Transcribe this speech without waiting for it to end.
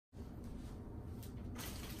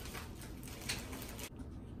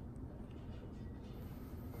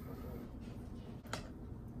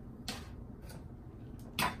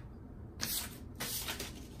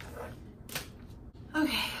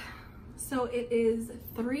So it is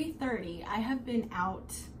 3:30. I have been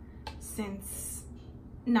out since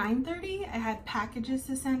 9:30. I had packages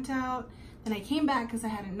to send out. Then I came back because I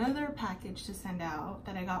had another package to send out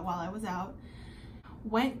that I got while I was out.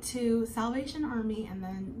 Went to Salvation Army and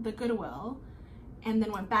then the Goodwill, and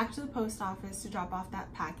then went back to the post office to drop off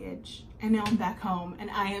that package. And now I'm back home and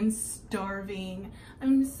I am starving.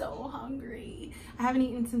 I'm so hungry. I haven't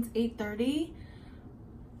eaten since 8:30.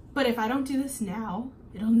 But if I don't do this now,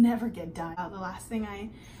 it'll never get done. The last thing I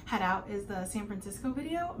had out is the San Francisco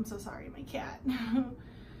video. I'm so sorry, my cat.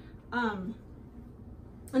 And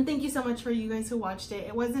thank you so much for you guys who watched it.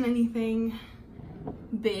 It wasn't anything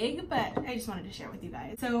big, but I just wanted to share with you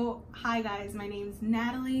guys. So hi guys, my name's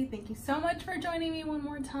Natalie. Thank you so much for joining me one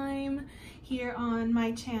more time here on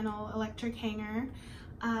my channel, Electric Hanger.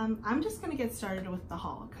 I'm just gonna get started with the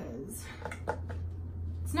haul because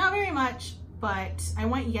it's not very much, but I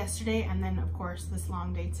went yesterday and then of course this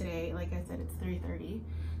long day today. Like I said, it's 3:30.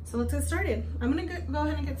 So let's get started. I'm gonna go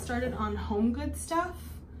ahead and get started on home good stuff.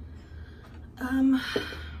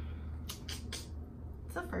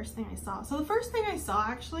 It's the first thing I saw. So the first thing I saw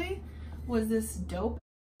actually was this dope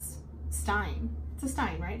stein. It's a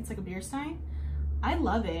stein, right? It's like a beer stein. I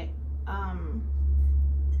love it.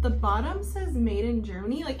 The bottom says made in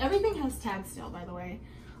Germany. Like everything has tags still, by the way.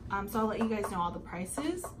 So I'll let you guys know all the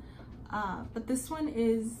prices. But this one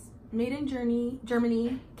is made in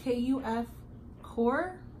Germany, KUF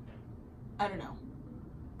core. I don't know.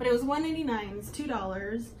 But it was $1.99, it's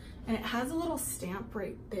 $2. And it has a little stamp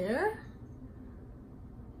right there.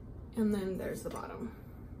 And then there's the bottom.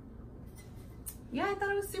 Yeah, I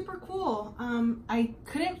thought it was super cool. I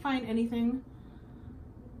couldn't find anything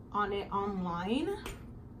on it online.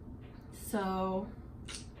 So,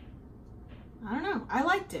 I don't know. I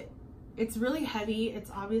liked it. It's really heavy.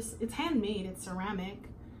 It's obvious. It's handmade. It's ceramic.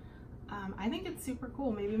 I think it's super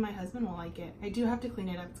cool. Maybe my husband will like it. I do have to clean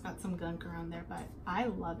it up. It's got some gunk around there, but I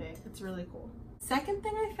love it. It's really cool. Second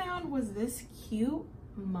thing I found was this cute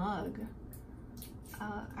mug.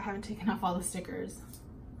 I haven't taken off all the stickers.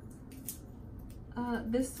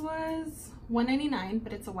 This was $1.99,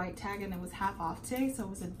 but it's a white tag and it was half off today, so it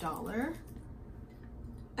was $1.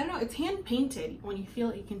 I don't know, it's hand painted. When you feel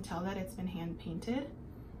it, you can tell that it's been hand painted.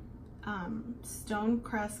 Stone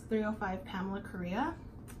Crest 305 Pamela Correa.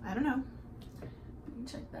 I don't know. You can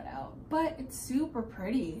check that out. But it's super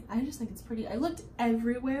pretty. I just think it's pretty. I looked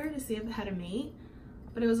everywhere to see if it had a mate,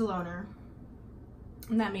 but it was a loner.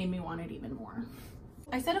 And that made me want it even more.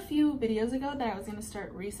 I said a few videos ago that I was going to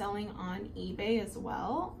start reselling on eBay as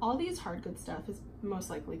well. All these hard good stuff is most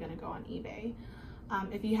likely going to go on eBay.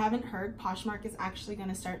 If you haven't heard, Poshmark is actually going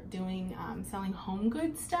to start doing selling home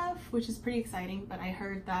good stuff, which is pretty exciting, but I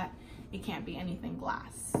heard that it can't be anything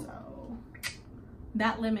glass, so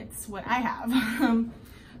that limits what I have.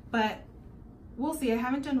 But we'll see. I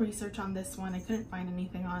haven't done research on this one. I couldn't find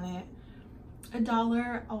anything on it.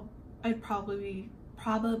 $1, I'd probably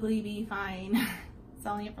be fine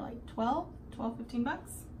selling it for like 15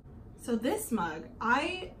 bucks. So this mug,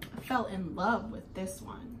 I fell in love with this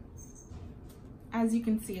one. As you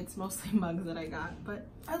can see, it's mostly mugs that I got, but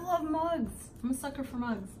I love mugs. I'm a sucker for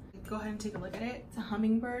mugs. Go ahead and take a look at it. It's a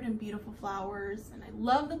hummingbird and beautiful flowers, and I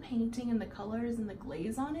love the painting and the colors and the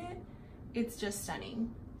glaze on it. It's just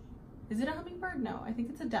stunning. Is it a hummingbird? No, I think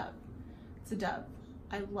it's a dove. It's a dove.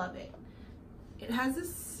 I love it. It has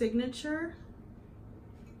this signature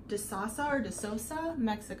de Sosa or de Sosa,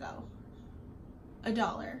 Mexico.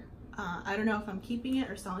 $1. I don't know if I'm keeping it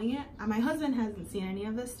or selling it. My husband hasn't seen any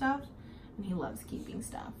of this stuff, and he loves keeping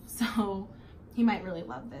stuff, so he might really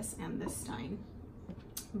love this and this stein.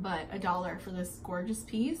 But $1 for this gorgeous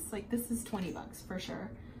piece, like this is 20 bucks for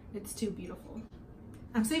sure. It's too beautiful.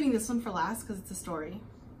 I'm saving this one for last because it's a story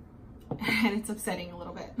and it's upsetting a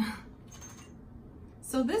little bit.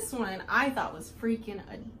 So this one I thought was freaking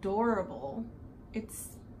adorable.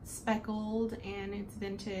 It's speckled and it's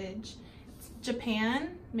vintage. It's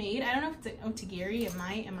Japan made. I don't know if it's an otagiri. It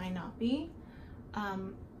might not be.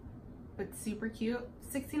 But super cute.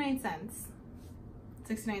 69 cents.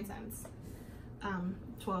 69 cents.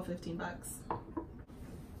 15 bucks.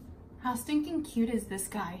 How stinking cute is this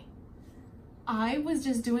guy? I was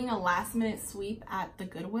just doing a last minute sweep at the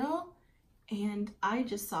Goodwill and I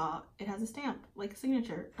just saw it has a stamp, like a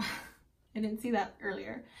signature. I didn't see that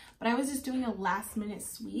earlier, but I was just doing a last minute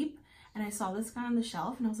sweep and I saw this guy on the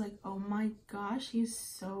shelf and I was like, oh my gosh, he's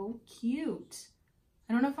so cute.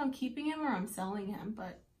 I don't know if I'm keeping him or I'm selling him,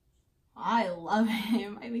 but I love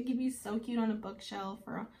him. I think he'd be so cute on a bookshelf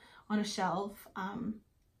or on a shelf.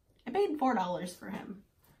 I paid $4 for him.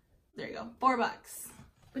 There you go, $4 bucks.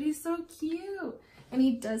 But he's so cute. And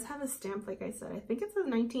he does have a stamp, like I said. I think it says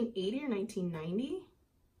 1980 or 1990.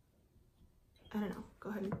 I don't know. Go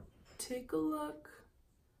ahead and take a look.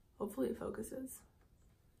 Hopefully it focuses.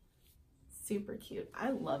 Super cute.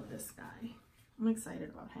 I love this guy. I'm excited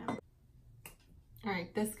about him. All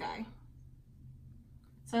right, this guy.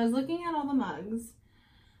 So I was looking at all the mugs,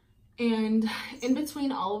 and in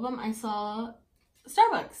between all of them, I saw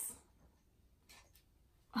Starbucks.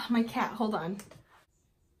 Oh, my cat, hold on.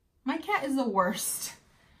 My cat is the worst.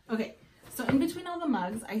 Okay, so in between all the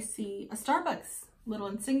mugs, I see a Starbucks little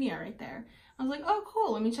insignia right there. I was like, oh,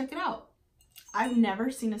 cool, let me check it out. I've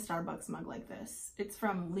never seen a Starbucks mug like this. It's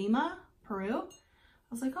from Lima, Peru.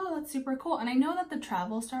 I was like, oh, that's super cool. And I know that the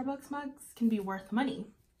travel Starbucks mugs can be worth money.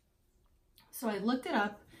 So I looked it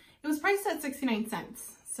up. It was priced at 69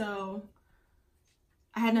 cents. So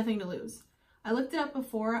I had nothing to lose. I looked it up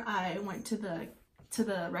before I went to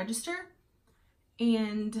the register,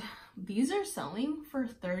 and these are selling for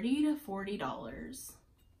 $30 to $40.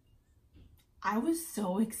 I was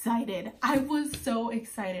so excited. I was so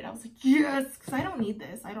excited. I was like, yes, because I don't need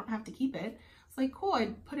this. I don't have to keep it. It's like, cool,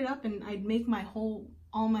 I'd put it up and I'd make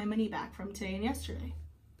all my money back from today and yesterday.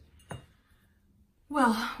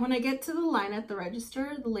 Well, when I get to the line at the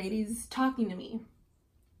register, the lady's talking to me.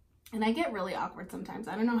 And I get really awkward sometimes.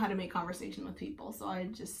 I don't know how to make conversation with people. So I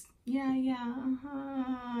just,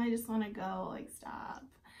 I just want to go, like, stop.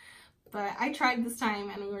 But I tried this time,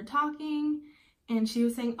 and we were talking, and she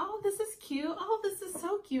was saying, oh, this is cute. Oh, this is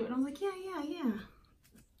so cute. And I was like, yeah.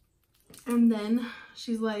 And then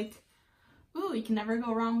she's like, ooh, you can never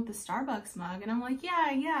go wrong with the Starbucks mug. And I'm like,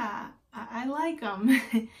 yeah, I like them.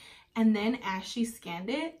 And then as she scanned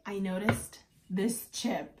it, I noticed this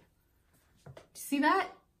chip. See that?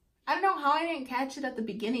 I don't know how I didn't catch it at the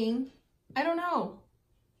beginning. I don't know.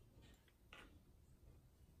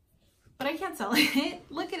 But I can't sell it.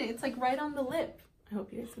 Look at it. It's like right on the lip. I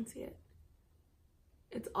hope you guys can see it.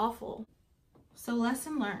 It's awful. So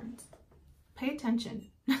lesson learned. Pay attention.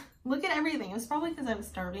 Look at everything. It was probably because I was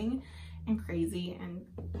starving and crazy and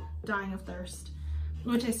dying of thirst,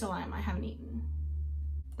 which I still am. I haven't eaten.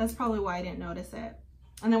 That's probably why I didn't notice it.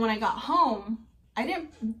 And then when I got home, I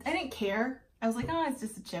didn't care. I was like, oh, it's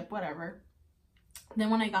just a chip, whatever.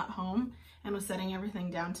 Then when I got home and was setting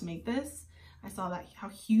everything down to make this, I saw that how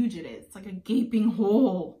huge it is. It's like a gaping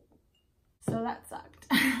hole. So that sucked.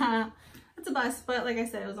 It's a bust, but like I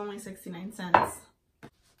said, it was only 69 cents.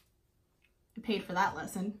 I paid for that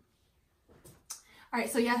lesson. All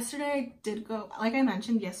right, so yesterday I did go, like I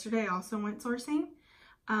mentioned, yesterday I also went sourcing.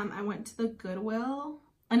 I went to the Goodwill,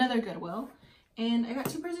 another Goodwill, and I got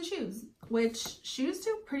 2 pairs of shoes, which shoes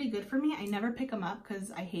do pretty good for me. I never pick them up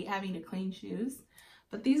because I hate having to clean shoes,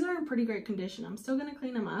 but these are in pretty great condition. I'm still gonna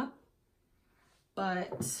clean them up,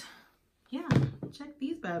 but yeah, check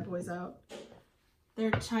these bad boys out.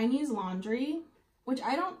 They're Chinese laundry, which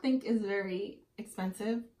I don't think is very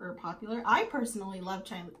expensive or popular. I personally love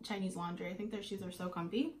Chinese laundry. I think their shoes are so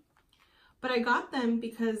comfy. But I got them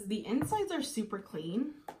because the insides are super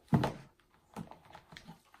clean.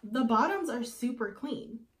 The bottoms are super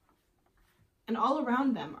clean. And all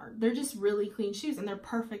around them they're just really clean shoes, and they're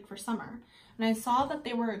perfect for summer. And I saw that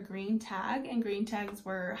they were a green tag, and green tags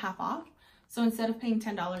were half off. So instead of paying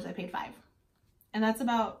 $10, I paid $5. And that's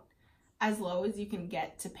about as low as you can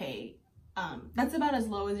get to pay. That's about as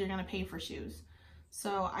low as you're gonna pay for shoes.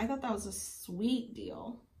 So I thought that was a sweet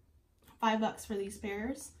deal. $5 for these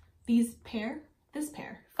pairs. This pair.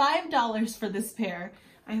 $5 for this pair.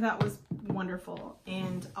 I thought was wonderful.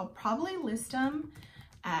 And I'll probably list them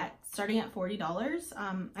starting at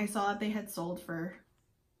 $40. I saw that they had sold for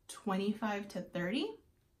 $25 to $30.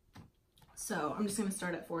 So I'm just gonna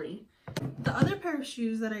start at $40. The other pair of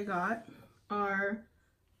shoes that I got are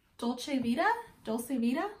Dolce Vita.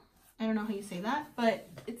 I don't know how you say that, but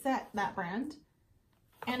it's that brand.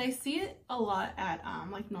 And I see it a lot at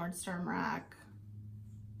like Nordstrom Rack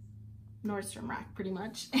pretty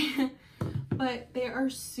much. But they are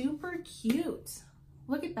super cute.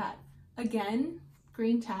 Look at that. Again,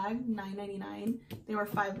 green tag, $9.99. They were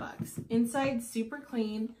 $5. Inside super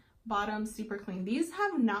clean, bottom super clean. These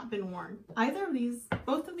have not been worn.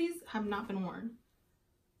 Both of these have not been worn.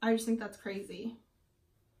 I just think that's crazy.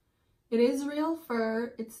 It is real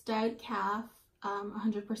fur. It's dyed calf,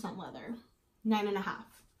 100% leather, 9.5.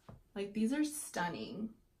 Like, these are stunning.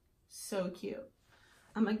 So cute.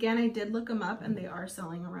 Again, I did look them up, and they are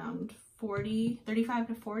selling around 35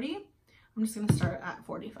 to 40. I'm just gonna start at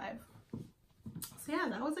 45. So yeah,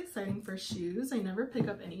 that was exciting for shoes. I never pick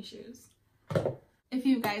up any shoes. If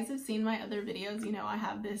you guys have seen my other videos, you know I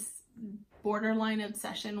have this borderline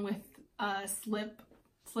obsession with slip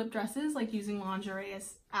dresses, like using lingerie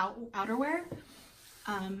as outerwear.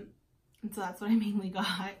 And so that's what I mainly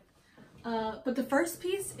got. But the first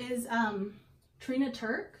piece is Trina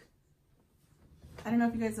Turk. I don't know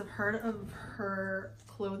if you guys have heard of her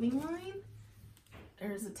clothing line.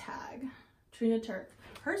 There's a tag, Trina Turk.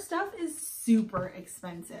 Her stuff is super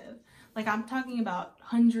expensive. Like, I'm talking about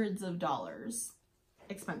hundreds of dollars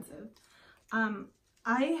expensive.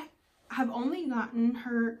 I have only gotten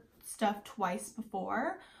her stuff twice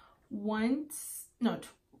before.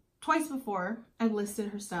 Twice before I've listed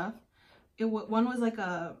her stuff. One was like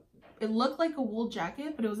it looked like a wool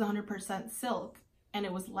jacket, but it was 100% silk and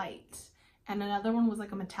it was light. And another one was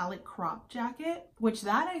like a metallic crop jacket, which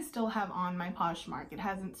that I still have on my Poshmark. It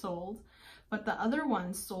hasn't sold, but the other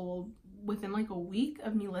one sold within like a week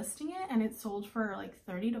of me listing it, and it sold for like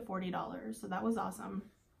 $30 to $40. So that was awesome.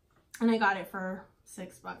 And I got it for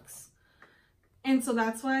 $6. And so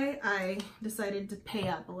that's why I decided to pay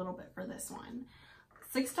up a little bit for this one.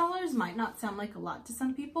 $6 might not sound like a lot to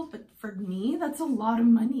some people, but for me, that's a lot of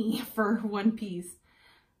money for one piece.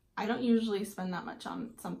 I don't usually spend that much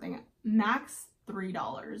on something. Max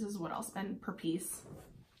 $3 is what I'll spend per piece.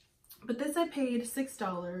 But this I paid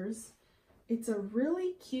 $6. It's a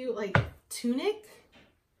really cute like tunic.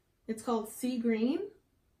 It's called Sea Green.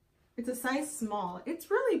 It's a size small.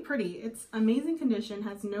 It's really pretty. It's amazing condition,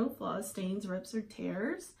 has no flaws, stains, rips, or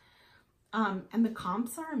tears. And the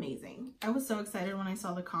comps are amazing. I was so excited when I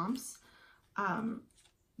saw the comps.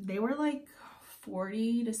 They were like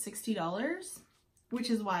 $40 to $60, which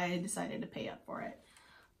is why I decided to pay up for it.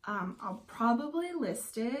 I'll probably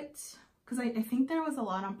list it because I think there was a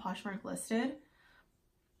lot on Poshmark listed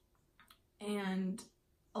and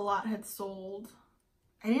a lot had sold.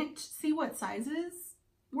 I didn't see what sizes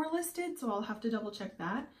were listed, so I'll have to double check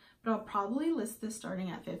that, but I'll probably list this starting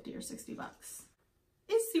at $50 or $60.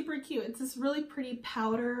 It's super cute. It's this really pretty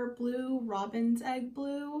powder blue, robin's egg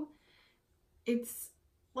blue. It's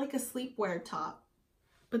like a sleepwear top,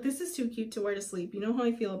 but this is too cute to wear to sleep. You know how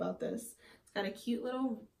I feel about this. It's got a cute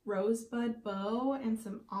little rosebud bow and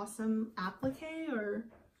some awesome applique or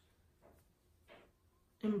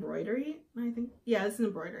embroidery, I think. Yeah, it's an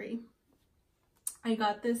embroidery. I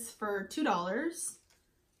got this for $2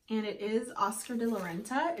 and it is Oscar de la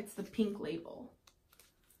Renta. It's the pink label.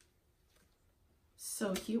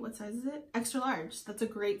 So cute. What size is it? Extra large. That's a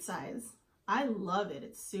great size. I love it.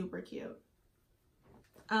 It's super cute.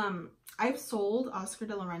 I've sold Oscar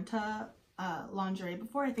de la Renta lingerie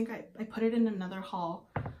before. I think I put it in another haul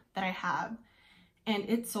that I have, and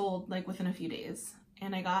it sold like within a few days.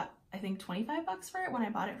 And I got, I think, 25 bucks for it when I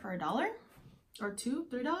bought it for $1 or $2,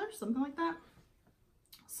 $3, something like that.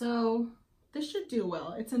 So this should do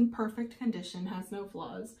well. It's in perfect condition, has no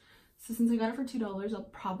flaws. So since I got it for $2, I'll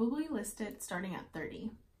probably list it starting at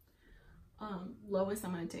 $30. Lowest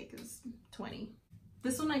I'm gonna take is $20.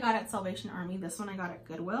 This one I got at Salvation Army. This one I got at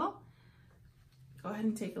Goodwill. Go ahead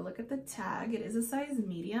and take a look at the tag. It is a size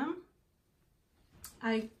medium.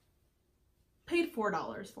 I paid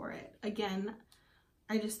 $4 for it. Again,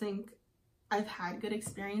 I just think I've had good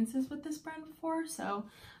experiences with this brand before, so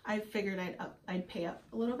I figured I'd pay up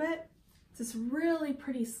a little bit. It's this really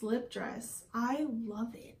pretty slip dress. I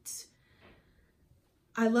love it.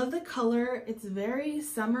 I love the color. It's very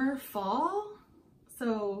summer fall.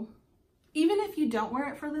 So even if you don't wear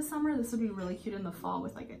it for the summer, this would be really cute in the fall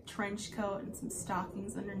with like a trench coat and some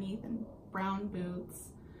stockings underneath and brown boots.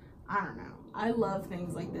 I don't know. I love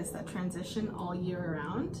things like this that transition all year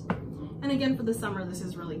around. And again, for the summer, this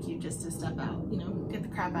is really cute just to step out, you know, get the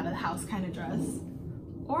crap out of the house kind of dress.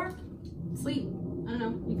 Or sleep. I don't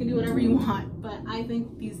know. You can do whatever you want. But I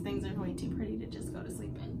think these things are way too pretty to just go to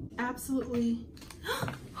sleep in. Absolutely.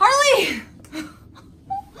 Harley!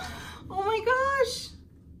 Oh my gosh!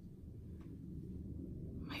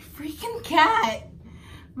 My freaking cat!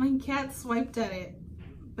 My cat swiped at it.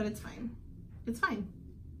 But it's fine. It's fine.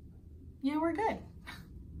 Yeah, we're good.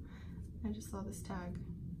 I just saw this tag.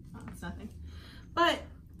 Oh, it's nothing. But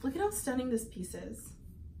look at how stunning this piece is.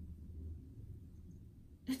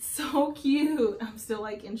 It's so cute. I'm still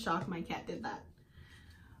like in shock my cat did that.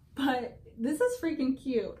 But this is freaking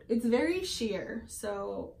cute. It's very sheer,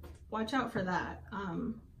 so watch out for that.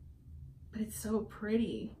 But it's so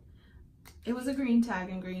pretty. It was a green tag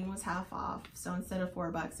and green was half off. So instead of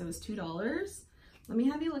 $4, it was $2. Let me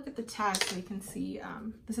have you look at the tag so you can see.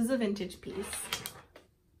 This is a vintage piece.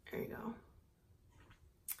 There you go.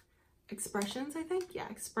 Expressions, I think. Yeah,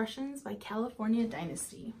 Expressions by California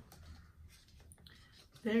Dynasty.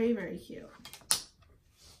 Very, very cute.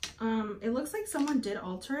 It looks like someone did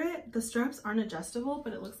alter it. The straps aren't adjustable,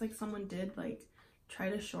 but it looks like someone did like try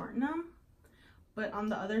to shorten them. But on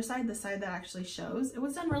the other side, the side that actually shows, it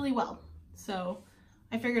was done really well. So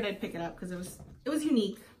I figured I'd pick it up because it was it was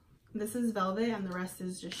unique. This is velvet and the rest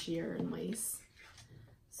is just sheer and lace.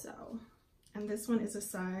 So, and this one is a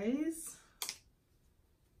size,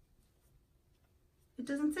 it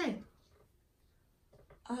doesn't say.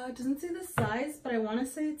 It doesn't say the size, but I want to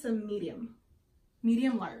say it's a medium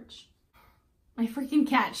large. My freaking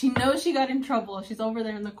cat, she knows she got in trouble. She's over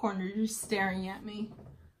there in the corner just staring at me.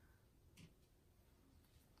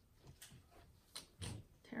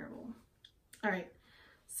 Terrible. All right,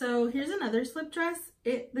 so here's another slip dress.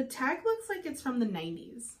 The tag looks like it's from the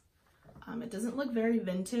 90s. It doesn't look very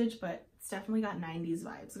vintage, but it's definitely got 90s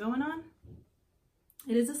vibes going on.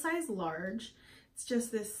 It is a size large. It's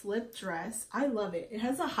just this slip dress. I love it. It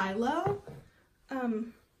has a high-low.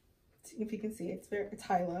 If you can see, it's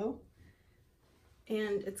high-low.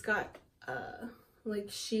 And it's got like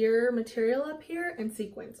sheer material up here and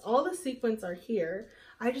sequins. All the sequins are here.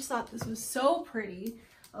 I just thought this was so pretty.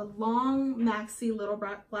 A long maxi little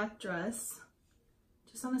black dress.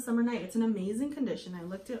 Just on a summer night. It's in amazing condition. I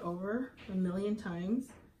looked it over a million times.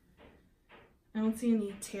 I don't see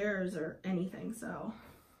any tears or anything, so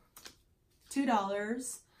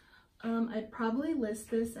 $2. I'd probably list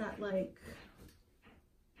this at like,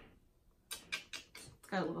 it's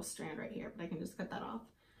got a little strand right here, but I can just cut that off.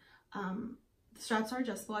 The straps are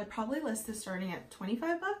adjustable. I'd probably list this starting at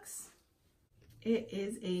 25 bucks. It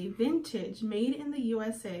is a vintage made in the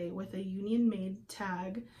USA with a union made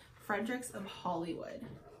tag, Fredericks of Hollywood.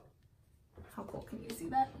 How cool, can you see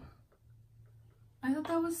that? I thought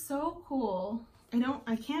that was so cool.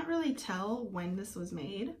 I can't really tell when this was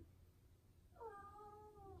made.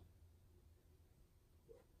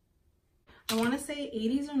 I want to say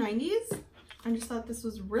 80s or 90s. I just thought this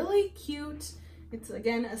was really cute. It's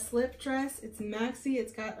again a slip dress. It's maxi.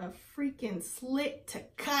 It's got a freaking slit to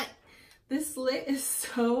cut. This slit is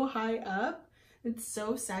so high up. It's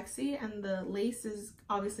so sexy, and the lace is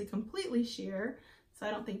obviously completely sheer, so I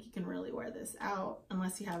don't think you can really wear this out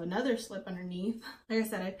unless you have another slip underneath. Like I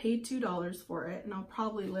said, I paid $2 for it, and I'll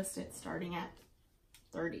probably list it starting at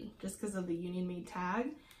 $30 just because of the union made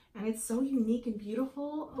tag. And it's so unique and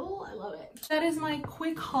beautiful. Oh, I love it. That is my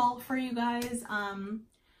quick haul for you guys.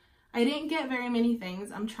 I didn't get very many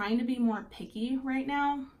things. I'm trying to be more picky right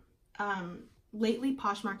now. Lately,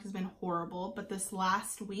 Poshmark has been horrible, but this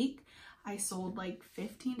last week, I sold like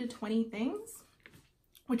 15 to 20 things,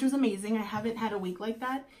 which was amazing. I haven't had a week like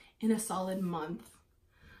that in a solid month.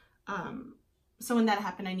 So when that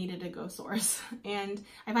happened, I needed to go source. And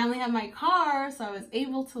I finally have my car, so I was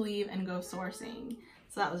able to leave and go sourcing.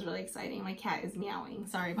 So that was really exciting. My cat is meowing.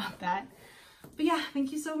 Sorry about that. But yeah,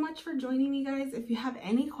 thank you so much for joining me, guys. If you have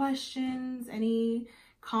any questions, any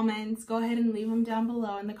comments, go ahead and leave them down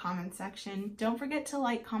below in the comment section. Don't forget to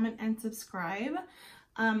like, comment, and subscribe.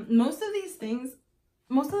 Most of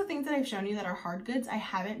the things that I've shown you that are hard goods, I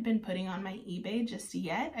haven't been putting on my eBay just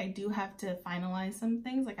yet. I do have to finalize some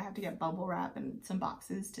things. Like I have to get bubble wrap and some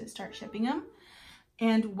boxes to start shipping them.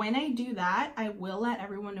 And when I do that, I will let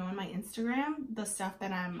everyone know on my Instagram the stuff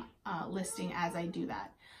that I'm listing as I do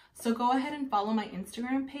that. So go ahead and follow my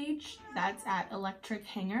Instagram page. That's at Electric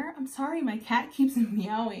Hanger. I'm sorry, my cat keeps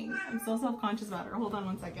meowing. I'm so self-conscious about her. Hold on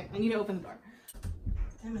one second. I need to open the door.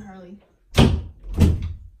 Damn it, Harley.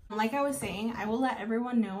 Like I was saying, I will let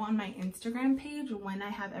everyone know on my Instagram page when I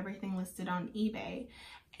have everything listed on eBay.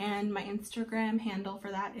 And my Instagram handle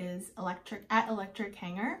for that is @Electric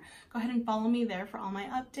Hanger. Go ahead and follow me there for all my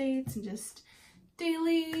updates and just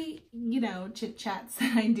daily, chit chats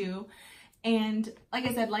that I do. And like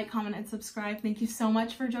I said, like, comment, and subscribe. Thank you so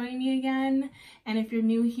much for joining me again. And if you're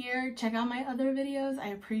new here, check out my other videos. I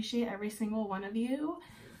appreciate every single one of you.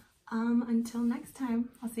 Until next time,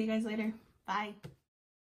 I'll see you guys later. Bye.